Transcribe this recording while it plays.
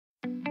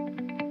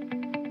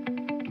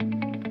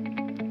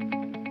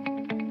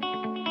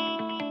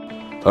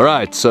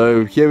Alright,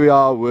 so here we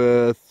are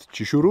with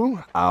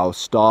Chishuru, our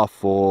star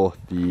for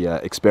the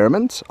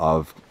experiment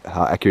of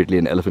how accurately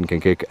an elephant can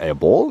kick a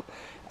ball.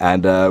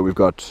 And we've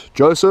got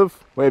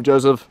Joseph. Wave,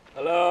 Joseph.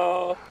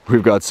 Hello.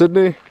 We've got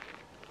Sydney.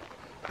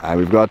 And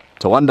we've got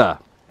Tawanda.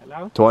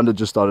 Hello. Tawanda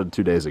just started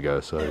 2 days ago,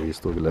 so he's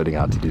still learning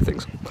how to do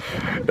things.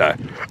 No.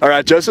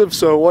 Alright, Joseph,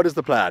 so what is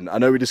the plan? I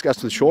know we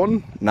discussed with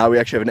Sean. Now we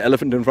actually have an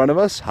elephant in front of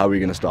us. How are we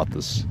going to start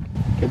this?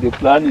 Okay, the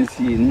plan is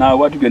now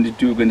what we're going to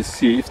do, we're going to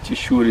see if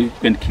Chishuru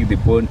can kick the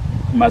ball,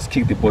 must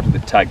kick the ball to the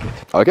target.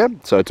 Okay,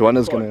 so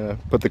Tawanda's going to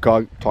put the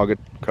target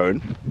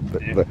cone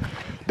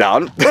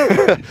down.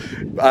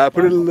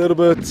 Put it a little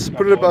bit,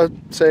 put it about,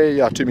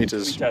 say, 2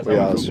 meters. Yeah,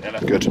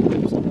 good.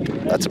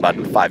 That's about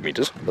 5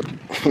 meters,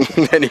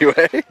 but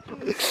anyway.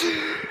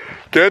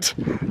 Good.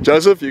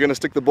 Joseph, you're going to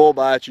stick the ball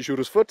by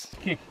Chishuru's foot.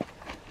 Kick.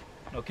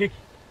 No kick.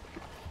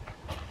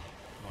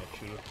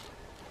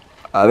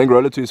 I think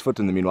roll it to his foot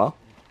in the meanwhile.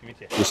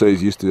 Just so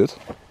he's used to it.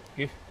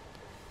 Give.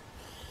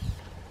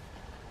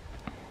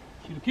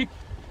 Kick.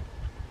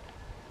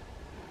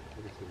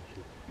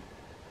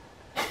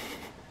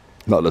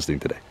 Not listening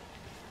today.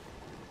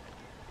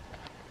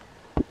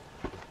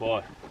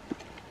 Boy.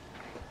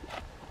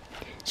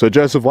 So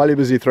Joseph, while you're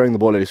busy throwing the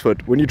ball at his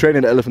foot, when you train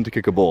an elephant to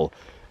kick a ball,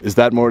 is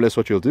that more or less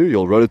what you'll do?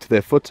 You'll roll it to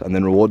their foot and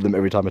then reward them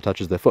every time it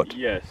touches their foot?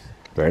 Yes.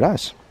 Very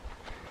nice.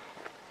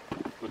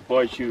 Good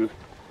boy, Chu.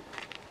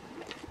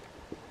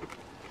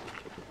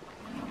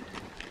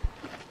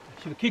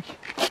 Kick.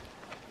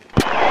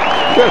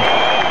 Good.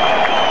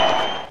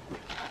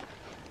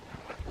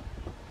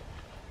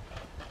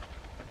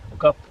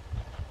 Look up.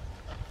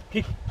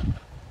 Kick.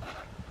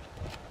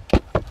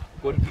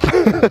 Good.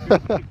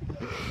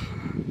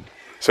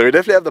 So we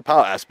definitely have the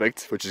power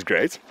aspect, which is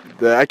great.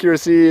 The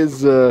accuracy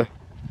is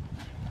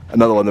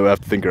another one that we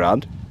have to think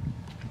around.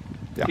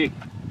 Yeah. Kick.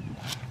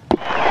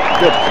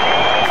 Good.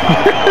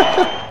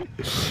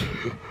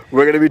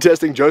 We're going to be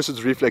testing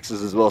Joseph's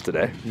reflexes as well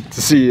today to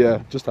see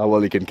just how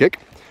well he can kick.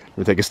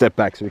 We'll take a step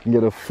back so we can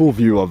get a full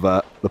view of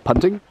the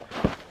punting.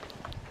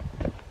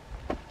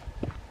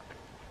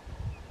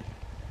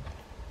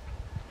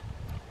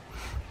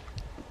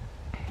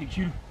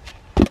 Good!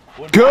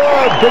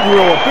 Big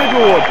reward, big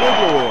reward, big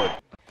reward!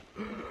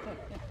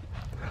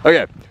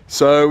 Okay,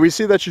 so we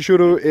see that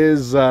Chishuru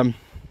is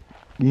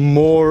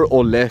more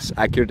or less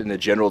accurate in a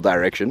general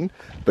direction,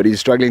 but he's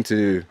struggling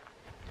to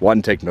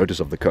take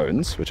notice of the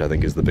cones, which I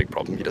think is the big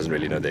problem. He doesn't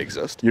really know they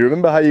exist. You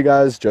remember how you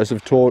guys,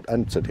 Joseph taught,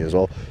 and Sydney as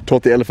well,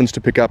 taught the elephants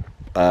to pick up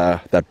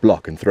that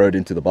block and throw it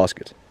into the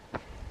basket,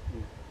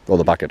 or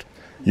the bucket.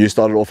 You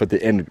started off at the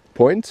end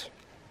point,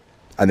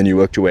 and then you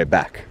worked your way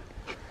back.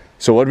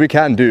 So what we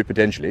can do,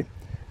 potentially,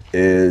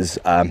 is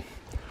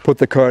put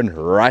the cone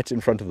right in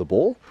front of the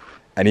ball,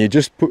 and he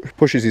just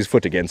pushes his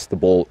foot against the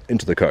ball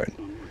into the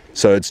cone.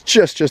 So it's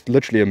just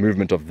literally a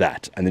movement of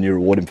that, and then you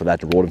reward him for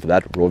that, reward him for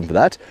that, reward him for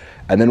that.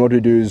 And then what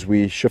we do is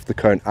we shift the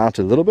cone out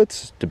a little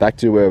bit to back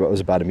to where it was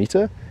about 1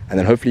 meter, and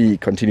then hopefully he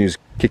continues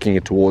kicking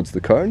it towards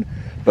the cone.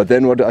 But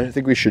then what I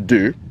think we should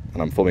do,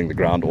 and I'm filming the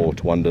ground or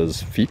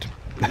Tawanda's feet,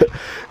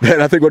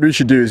 then I think what we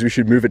should do is we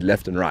should move it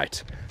left and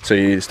right. So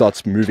he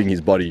starts moving his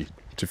body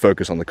to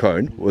focus on the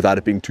cone without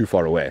it being too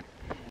far away.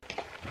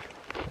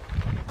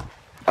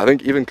 I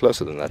think even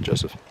closer than that,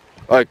 Joseph.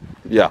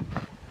 Yeah.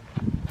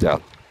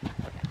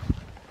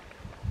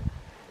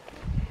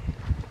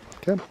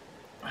 Okay.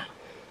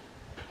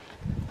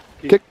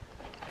 Kick.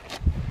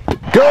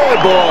 Good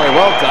boy,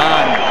 well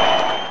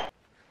done.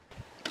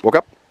 Walk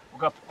up.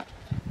 Walk up.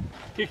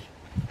 Kick.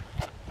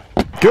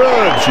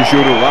 Good,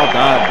 Chishuru, well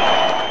done.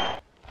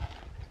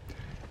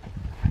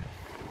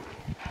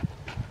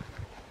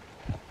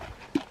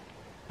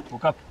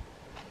 Walk up.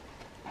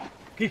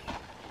 Kick.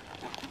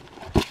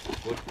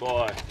 Good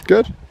boy.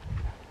 Good.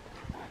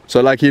 So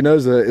like he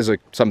knows there is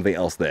something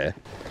else there.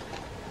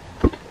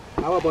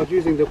 How about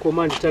using the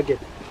command target?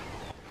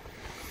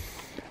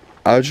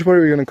 I just worry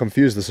we're going to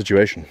confuse the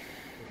situation.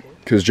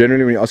 Because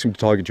generally when you ask him to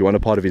target, you want a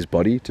part of his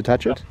body to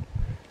touch it.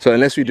 So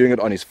unless we're doing it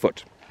on his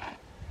foot,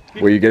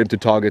 where you get him to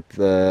target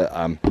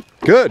the,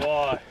 good!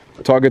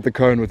 Target the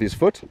cone with his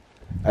foot,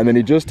 and then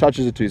he just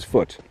touches it to his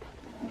foot.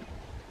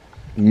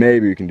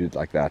 Maybe we can do it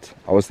like that.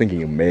 I was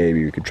thinking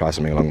maybe we could try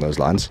something along those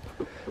lines.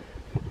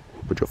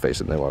 Put your face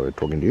in there while we're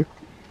talking to you.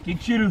 Kick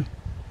Chishuru.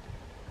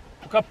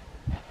 Look up.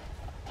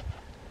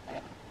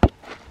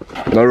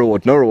 No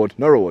reward, no reward,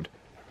 no reward.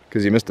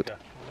 Because you missed it.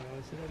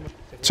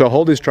 So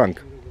hold his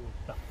trunk.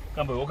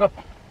 Come, boy, walk up.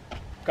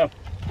 Come.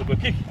 Good boy,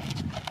 kick.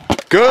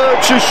 Good,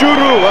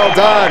 Chishuru, well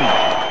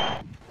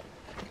done.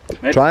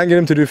 Try and get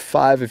him to do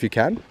 5 if you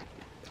can.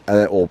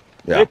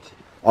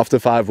 After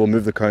 5, we'll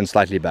move the cone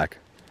slightly back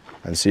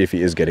and see if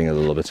he is getting a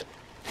little bit.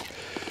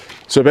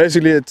 So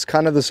basically, it's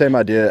kind of the same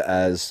idea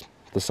as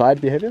the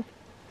side behavior.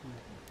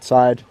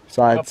 Side,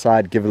 side,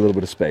 side, give it a little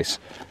bit of space.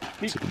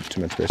 It's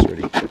too much space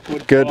already.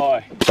 Good.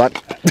 Fine.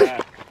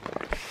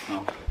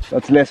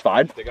 That's less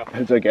fine.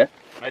 It's okay.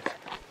 Right.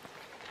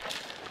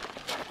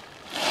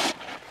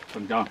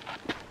 From down.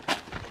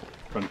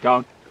 From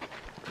down.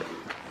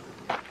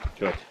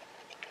 Good.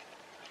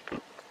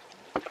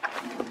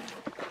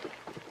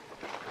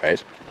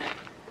 Great.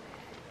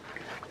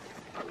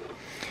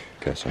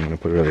 Okay, so I'm going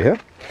to put it over here.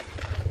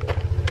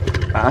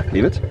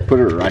 Leave it. Put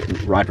it right in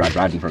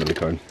front of the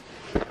cone.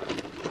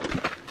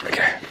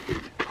 Okay.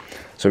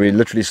 So we're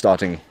literally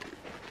starting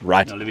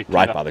right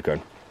by the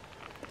cone.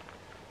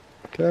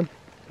 Okay.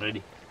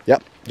 Ready.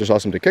 Yep. Just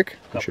ask him to kick.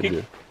 Now Should kick.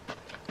 do.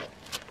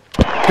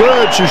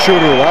 Good,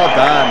 Shishuru. Well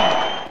done.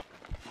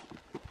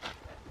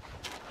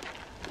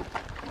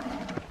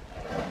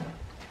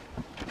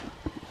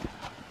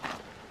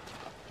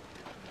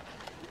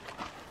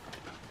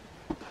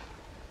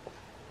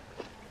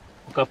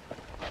 Hook up.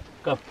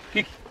 Hook up.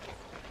 Kick.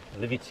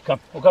 Leave it. Come.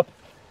 Hook up.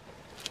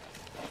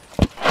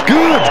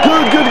 Good.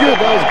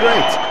 That was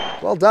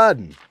great. Well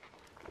done.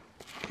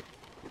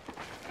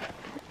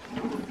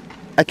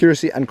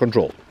 Accuracy and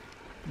control.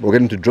 We'll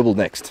get into dribble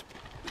next.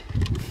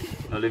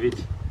 Now leave it.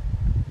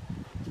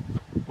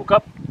 Hook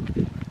up.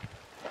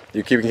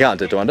 You keeping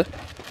count, Tawanda?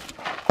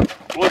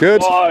 Good.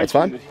 Good. boy. That's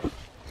fine.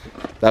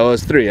 That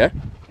was 3, yeah?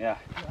 Yeah.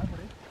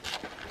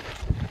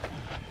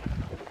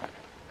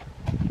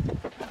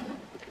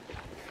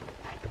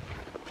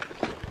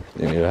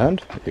 You need a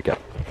hand? You can.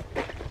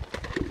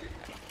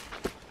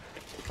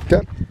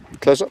 Okay.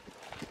 Close up.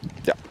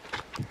 Yeah.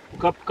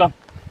 Hook up. Come.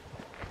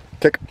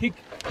 Kick. Kick.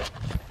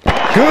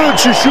 Good,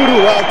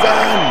 Shishuru. Well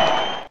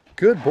done.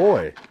 Good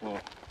boy. Oh.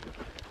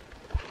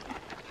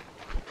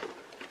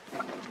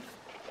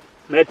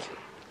 Match.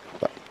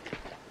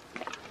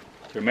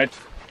 Okay, match.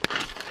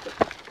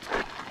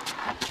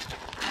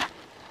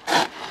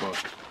 Oh.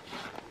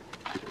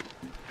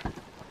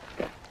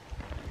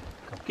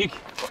 Come, kick.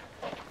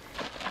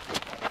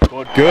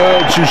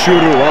 Good,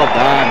 Shishuru. Well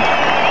done.